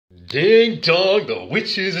Ding dong, the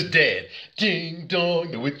witch is dead. Ding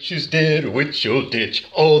dong, the witch is dead. Witch will ditch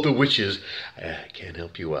all the witches. I can't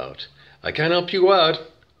help you out. I can't help you out.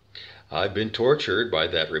 I've been tortured by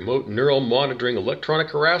that remote neural monitoring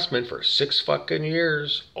electronic harassment for 6 fucking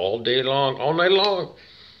years. All day long, all night long.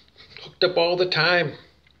 Hooked up all the time.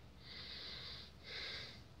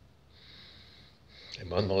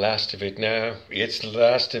 I'm on the last of it now. It's the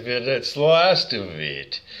last of it. It's the last of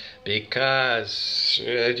it. Because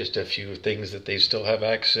just a few things that they still have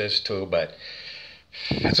access to, but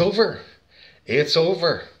it's over. It's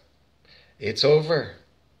over. It's over.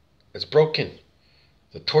 It's broken.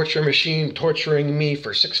 The torture machine torturing me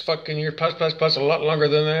for 6 fucking years, plus, a lot longer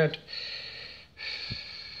than that.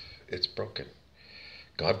 It's broken.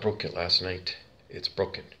 God broke it last night. It's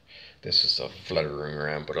broken. This is a fluttering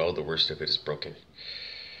around, but all the worst of it is broken.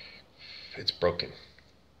 It's broken.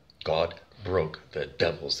 God broke the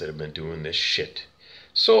devils that have been doing this shit.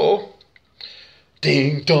 So,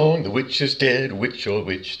 ding dong, the witch is dead, witch oh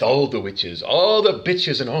witch, all the witches, all the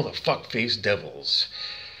bitches, and all the fuck-faced devils.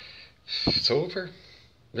 It's over.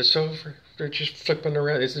 It's over. They're just flipping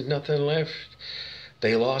around. There's nothing left.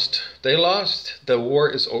 They lost. They lost. The war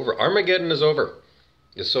is over. Armageddon is over.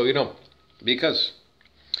 Just so you know. Because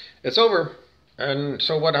it's over. And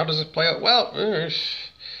so what? How does it play out? Well,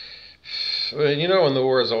 you know when the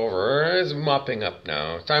war is over, it's mopping up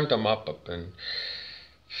now. Time to mop up. And,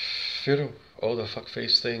 you know, all the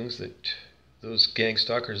fuck-faced things that those gang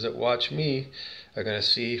stalkers that watch me are going to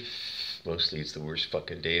see. Mostly it's the worst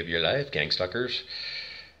fucking day of your life, gang stalkers.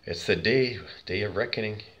 It's the day of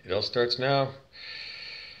reckoning. It all starts now.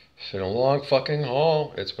 It's been a long fucking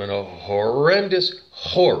haul. It's been a horrendous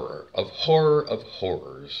horror of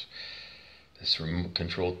horrors. This remote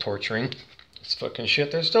control torturing. This fucking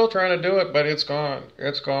shit. They're still trying to do it, but it's gone.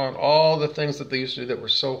 It's gone. All the things that they used to do that were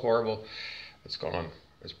so horrible, it's gone.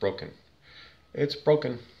 It's broken. It's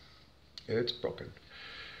broken. It's broken.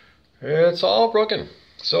 It's all broken.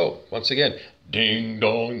 So, once again, ding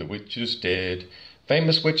dong, the witch is dead.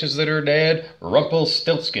 Famous witches that are dead.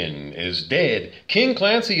 Rumpelstiltskin is dead. King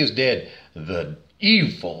Clancy is dead. The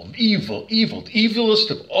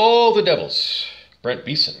evilest of all the devils. Brent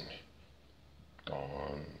Beeson.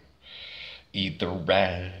 Gone. Eat the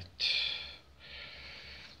rat.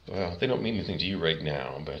 Well, they don't mean anything to you right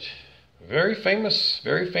now, but very famous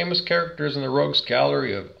characters in the Rogues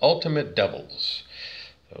Gallery of Ultimate Devils.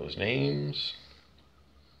 Those names.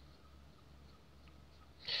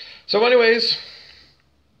 So anyways,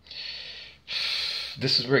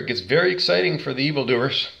 this is where it gets very exciting for the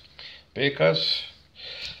evildoers, because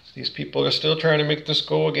these people are still trying to make this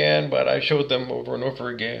go again, but I showed them over and over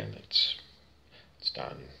again. It's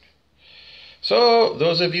done. So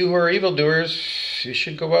those of you who are evildoers, you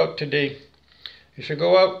should go out today. You should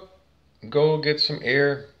go out, go get some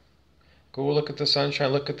air, go look at the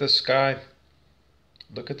sunshine, look at the sky,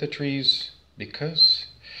 look at the trees, because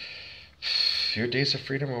your days of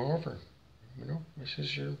freedom are over. You know, this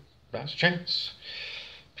is your last chance.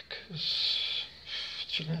 Because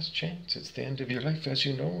it's your last chance. It's the end of your life as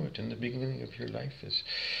you know it. And the beginning of your life is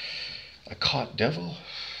a caught devil.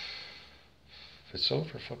 It's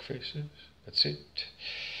over, fuckfaces. That's it.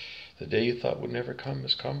 The day you thought would never come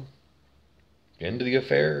has come. End of the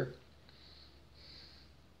affair.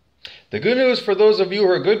 The good news for those of you who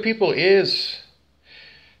are good people is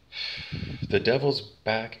the devil's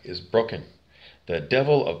back is broken. The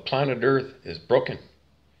devil of planet Earth is broken.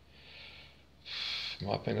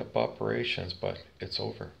 Mopping up operations, but it's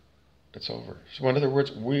over. It's over. So in other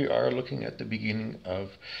words, we are looking at the beginning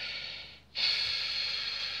of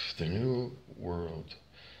the new world.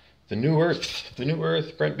 The new earth. The new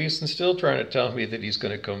earth. Brent Beeson's still trying to tell me that he's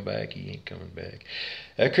going to come back. He ain't coming back.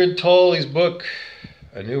 Eckhart Tolle's book,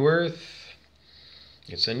 A New Earth.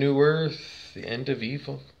 It's a new earth. The end of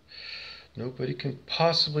evil. Nobody can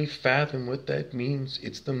possibly fathom what that means.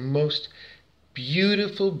 It's the most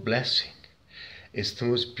beautiful blessing. It's the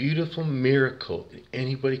most beautiful miracle that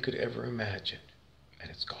anybody could ever imagine. And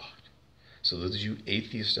it's God. So those of you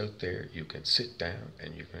atheists out there, you can sit down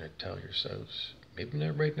and you're going to tell yourselves, maybe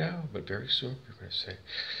not right now, but very soon, you're going to say,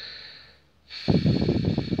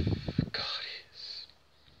 God is.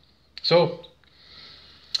 So,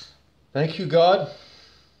 thank you, God.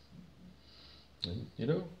 And, you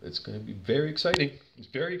know, it's going to be very exciting. It's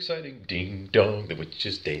very exciting. Ding dong, the witch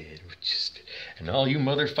is dead. Witch is dead. And all you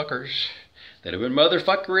motherfuckers that have been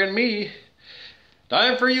motherfuckering me,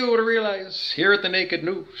 time for you to realize here at the Naked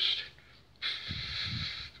News,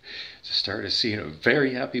 to start to see a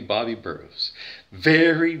very happy Bobby Burrows.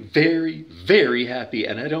 very, very, very happy.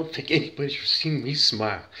 And I don't think anybody's ever seen me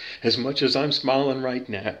smile as much as I'm smiling right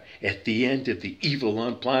now. At the end of the evil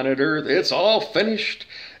on planet Earth, it's all finished.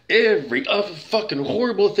 Every other fucking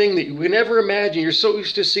horrible thing that you can ever imagine. You're so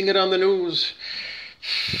used to seeing it on the news.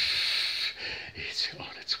 It's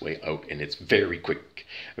on its way out, and it's very quick.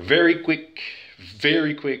 Very quick.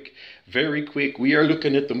 Very quick. Very quick. We are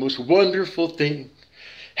looking at the most wonderful thing.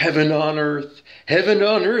 Heaven on earth. Heaven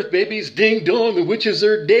on earth, babies. Ding dong. The witches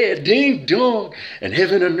are dead. Ding dong. And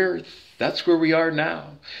heaven on earth. That's where we are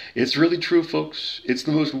now. It's really true, folks. It's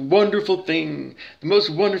the most wonderful thing. The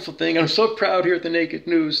most wonderful thing. I'm so proud here at the Naked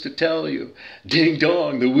News to tell you. Ding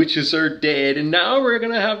dong, the witches are dead. And now we're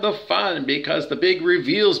going to have the fun because the big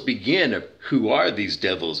reveals begin of who are these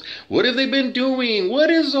devils? What have they been doing? What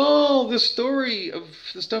is all the story of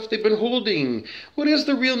the stuff they've been holding? What is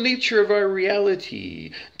the real nature of our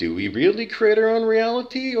reality? Do we really create our own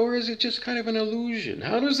reality, or is it just kind of an illusion?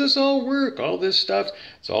 How does this all work? All this stuff,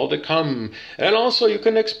 it's all to come. And also, you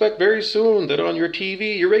can expect very soon that on your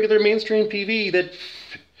TV, your regular mainstream TV, that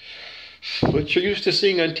what you're used to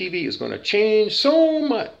seeing on TV is going to change so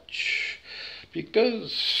much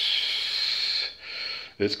because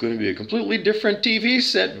it's going to be a completely different TV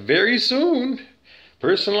set very soon.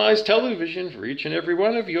 Personalized television for each and every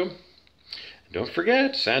one of you. And don't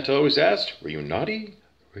forget, Santa always asked, were you naughty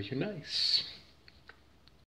or were you nice?